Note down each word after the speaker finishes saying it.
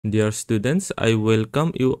Dear students, I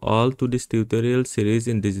welcome you all to this tutorial series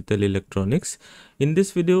in digital electronics. In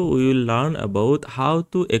this video, we will learn about how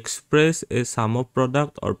to express a sum of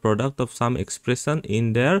product or product of sum expression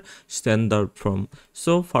in their standard form.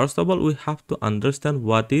 So first of all, we have to understand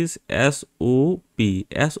what is SOP.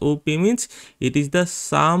 SOP means it is the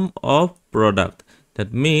sum of product.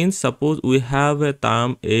 That means suppose we have a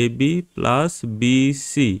term AB plus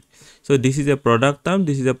BC. So this is a product term,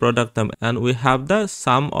 this is a product term, and we have the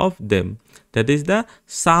sum of them. That is the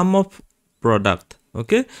sum of product.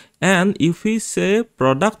 Okay, and if we say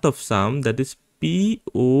product of sum, that is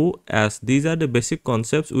POS. These are the basic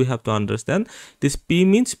concepts we have to understand. This P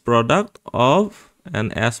means product of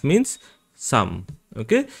and S means sum.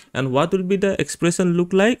 Okay, and what will be the expression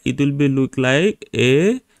look like? It will be look like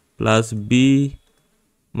A plus B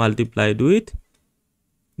multiplied with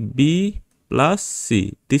B plus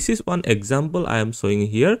C. This is one example I am showing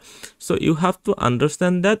here. So you have to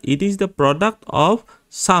understand that it is the product of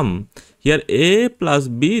sum. Here A plus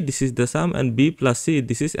B, this is the sum, and B plus C,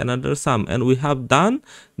 this is another sum, and we have done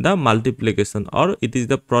the multiplication, or it is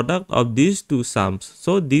the product of these two sums.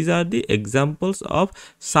 So these are the examples of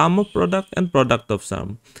sum of product and product of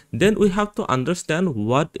sum. Then we have to understand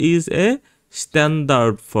what is a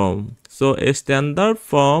standard form. So a standard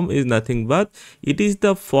form is nothing but it is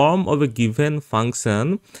the form of a given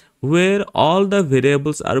function where all the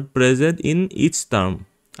variables are present in each term.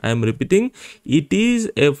 I am repeating, it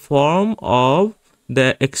is a form of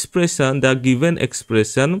the expression, the given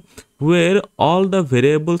expression where all the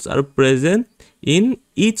variables are present in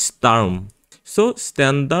each term. So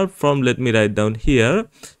standard form, let me write down here.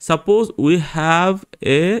 Suppose we have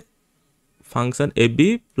a function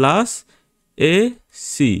AB plus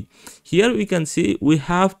AC. Here we can see we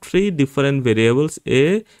have three different variables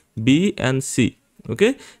A, B and C.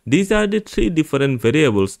 Okay, these are the three different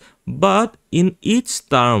variables, but in each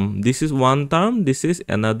term, this is one term, this is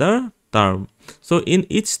another term. So in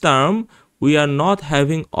each term we are not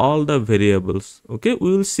having all the variables. Okay,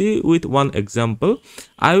 we will see with one example.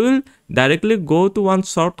 I will directly go to one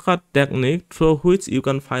shortcut technique through which you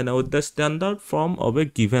can find out the standard form of a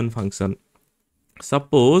given function.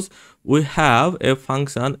 Suppose we have a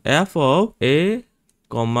function f of a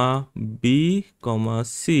comma b comma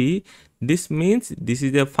c. This means this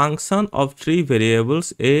is a function of three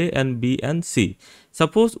variables a and b and c.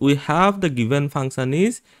 Suppose we have the given function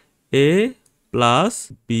is a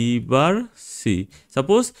plus b bar c.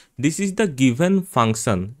 Suppose this is the given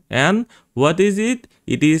function, and what is it?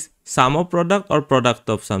 It is sum of product or product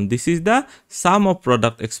of sum. This is the sum of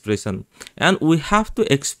product expression, and we have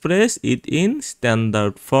to express it in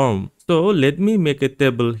standard form. So let me make a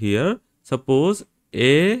table here. Suppose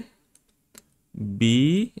a,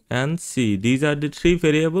 b and c, these are the three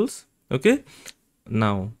variables. Okay,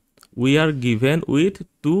 now we are given with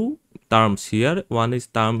two terms here. One is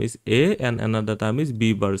term is a and another term is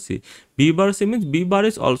b bar c. B bar c means b bar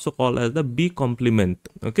is also called as the b complement.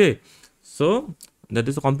 Okay, so that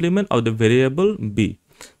is a complement of the variable b.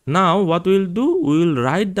 Now what we will do, we will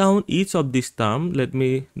write down each of these terms. Let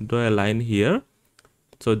me draw a line here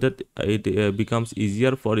so that it becomes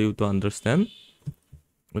easier for you to understand.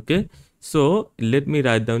 Okay, so let me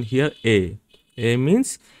write down here a. A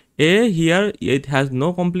means a, here it has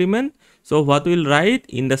no complement. So what we'll write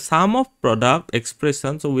in the sum of product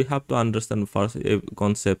expression. So we have to understand first a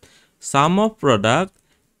concept. Sum of product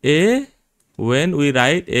a, when we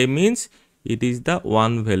write a means it is the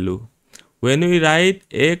one value. When we write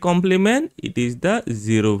a complement, it is the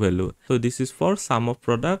zero value. So this is for sum of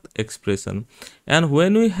product expression. And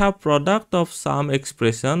when we have product of sum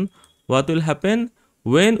expression, what will happen?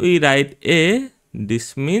 When we write a,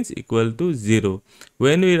 this means equal to 0.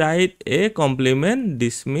 When we write a complement,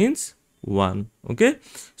 this means 1. Okay,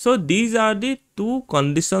 so these are the two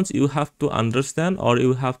conditions you have to understand or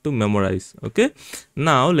you have to memorize. Okay,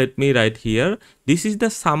 now let me write here, this is the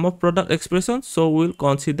sum of product expression, so we'll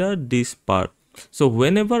consider this part. So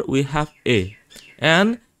whenever we have a,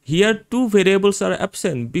 and here two variables are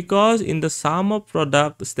absent, because in the sum of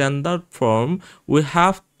product standard form we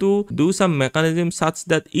have to do some mechanism such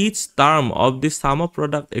that each term of the sum of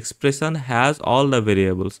product expression has all the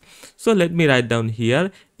variables. So let me write down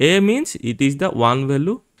here, a means it is the one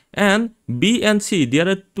value, and b and c, there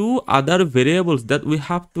are two other variables that we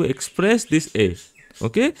have to express this a.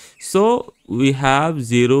 Okay, so we have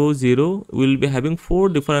 0 0, we will be having four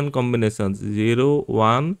different combinations, 0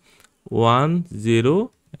 1 1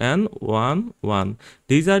 0 and 1 1.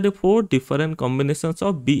 These are the four different combinations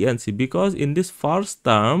of b and c, because in this first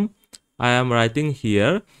term I am writing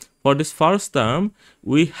here, for this first term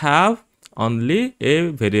we have only a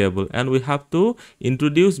variable, and we have to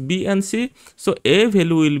introduce b and c. So a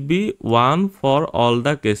value will be 1 for all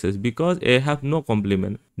the cases because a have no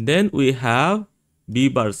complement. Then we have b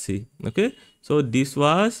bar c. Okay, so this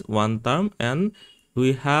was one term, and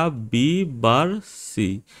we have b bar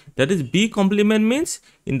c. That is, b complement means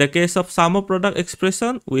in the case of sum of product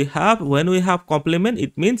expression, we have, when we have complement,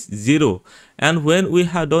 it means 0, and when we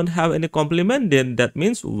don't have any complement, then that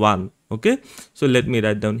means 1. Okay, so let me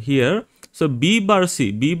write down here. So b bar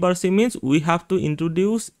c means we have to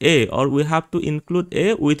introduce a, or we have to include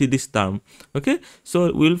a with this term. Okay,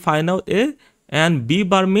 so we'll find out a, and b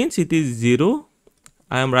bar means it is 0.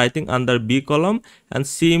 I am writing under b column, and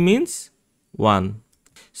c means 1.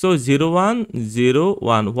 So 0 1 0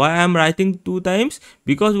 1. Why I am writing 2 times?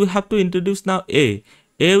 Because we have to introduce now a.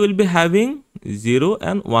 A will be having 0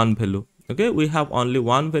 and 1 value. Okay, we have only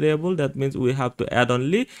one variable, that means we have to add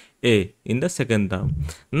only a in the second term.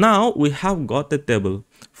 Now we have got a table.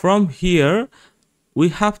 From here we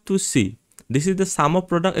have to see, this is the sum of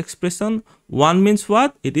product expression. 1 means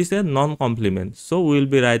what? It is a non-complement. So we will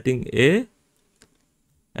be writing a,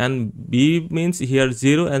 and b means here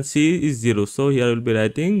 0 and c is 0. So here we will be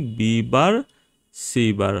writing b bar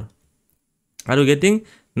c bar. Are you getting?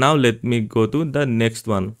 Now let me go to the next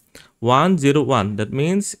one. 1 0 1, that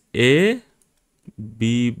means a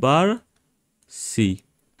b bar c.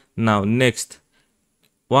 Now next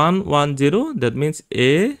 1 1 0, that means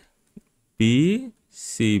a b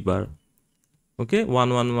c bar. Okay,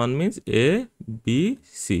 1 1 1 means a b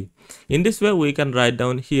c. In this way we can write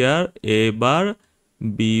down here a bar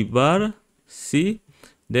b bar c.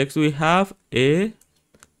 Next we have a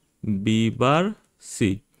b bar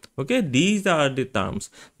c. Okay, these are the terms.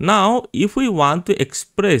 Now if we want to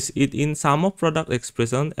express it in sum of product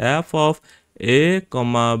expression, f of a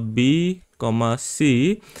comma b comma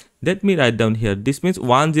c, let me write down here. This means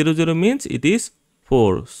 1 0 0 means it is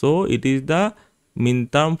 4, so it is the min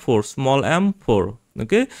term 4, small m 4.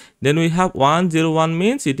 Okay, then we have 1 0 1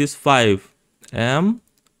 means it is 5, m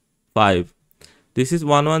 5. This is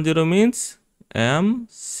 1 1 0 means m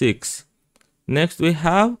 6. Next we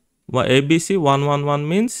have ABC 1 1 1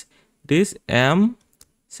 means this m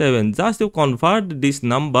 7. Just to convert this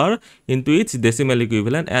number into its decimal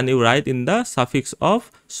equivalent, and you write in the suffix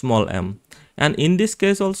of small m. And in this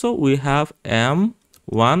case also we have m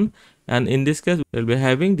 1, and in this case we'll be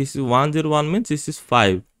having, this is 1 0 1 means this is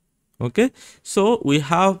 5. Okay, so we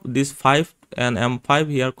have this 5 and m5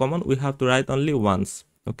 here common, we have to write only once.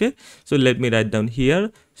 Okay, so let me write down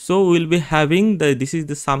here. So we'll be having this is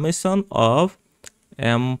the summation of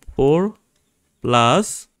m4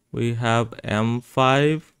 plus, we have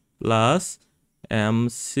m5 plus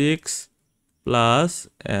m6 plus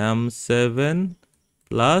m7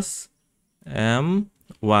 plus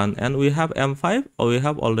m1, and we have m5, or we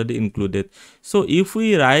have already included. So if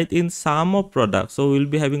we write in sum of product, so we'll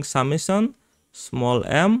be having summation small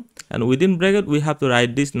m, and within bracket we have to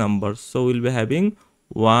write this number. So we'll be having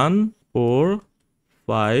 1 4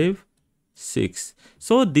 5 6.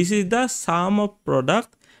 So this is the sum of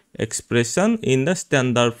product expression in the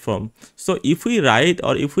standard form. So if we write,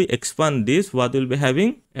 or if we expand this, what will be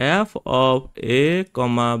having? F of a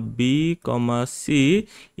comma b comma c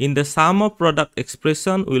in the sum of product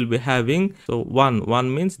expression will be having, so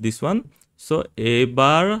 1 means this one, so a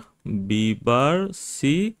bar b bar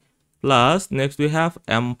c plus, next we have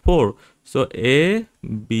m4, so a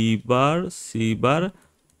b bar c bar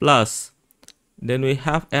plus, then we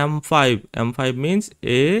have m5 means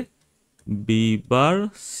a b bar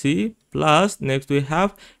c plus, next we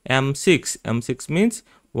have m6 means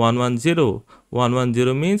 1 1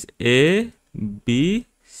 0 means a b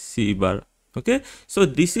c bar. Okay, so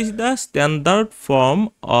this is the standard form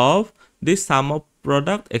of the sum of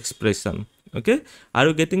product expression. Okay, are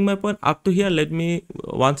you getting my point up to here? Let me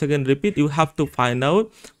once again repeat. You have to find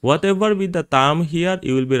out whatever be the term here,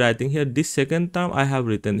 you will be writing here. This second term I have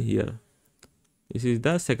written here, this is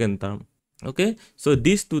the second term. Okay, so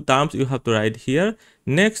these two terms you have to write here.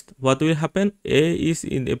 Next, what will happen? A is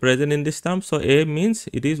present in this term, so a means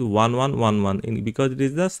it is 1 1 1 1 because it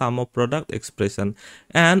is the sum of product expression.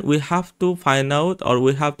 And we have to find out, or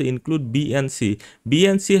we have to include b and c. B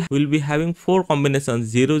and c will be having 4 combinations: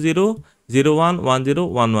 0 0 0 1 1 0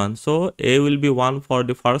 1 1. So a will be 1 for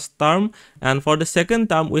the first term, and for the second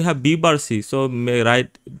term we have b bar c. So may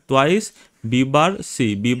write twice b bar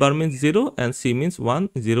c. B bar means 0 and c means 1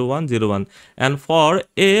 0 1 0 1. And for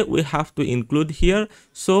a we have to include here,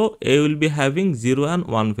 so a will be having 0 and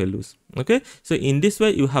 1 values. Okay, so in this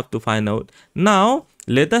way you have to find out. Now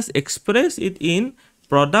let us express it in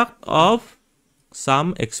product of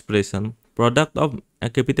sum expression. Product of a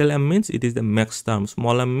capital M means it is the max term,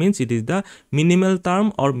 small m means it is the minimal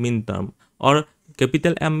term or min term, or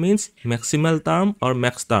capital M means maximal term or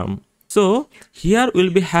max term. So here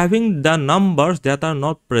we'll be having the numbers that are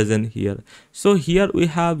not present here. So here we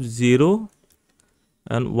have 0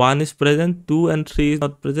 and 1 is present, 2 and 3 is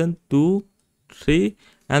not present, 2, 3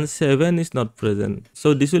 and 7 is not present.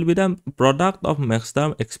 So this will be the product of max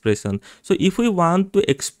term expression. So if we want to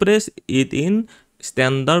express it in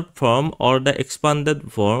standard form or the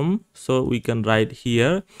expanded form, so we can write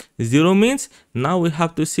here 0 means now we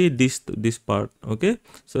have to see this part. Okay,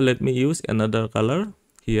 so let me use another color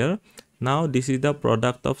here. Now this is the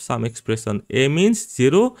product of some expression. A means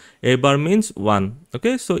 0, A bar means 1.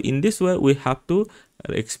 Okay, so in this way we have to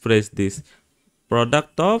express this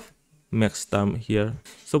product of max term here.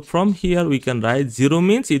 So from here we can write 0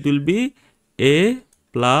 means it will be A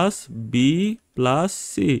plus B plus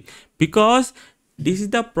C, because this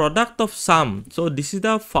is the product of sum. So this is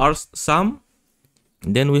the first sum,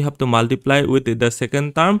 then we have to multiply with the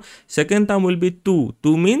second term. Second term will be 2.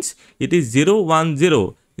 2 means it is 0, 1,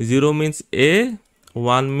 0. 0 means A,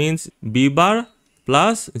 1 means B bar,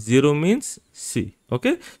 plus 0 means C.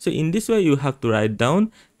 Okay, so in this way you have to write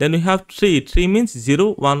down. Then we have 3. 3 means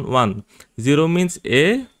 0, 1, 1. 0 means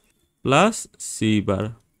A plus C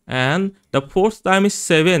bar. And the fourth time is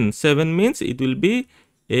 7. 7 means it will be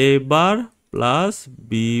A bar plus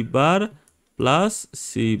B bar plus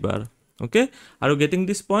C bar. Okay, are you getting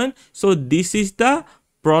this point? So this is the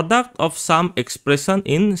product of some expression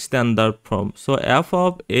in standard form. So f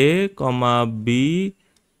of A, B,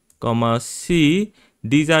 C,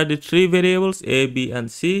 these are the three variables A, B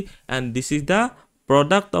and C, and this is the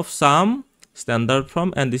product of sum standard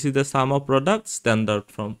form, and this is the sum of product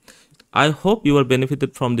standard form. I hope you are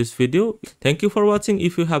benefited from this video. Thank you for watching.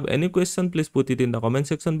 If you have any question, please put it in the comment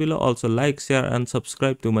section below. Also like, share and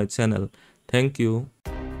subscribe to my channel. Thank you.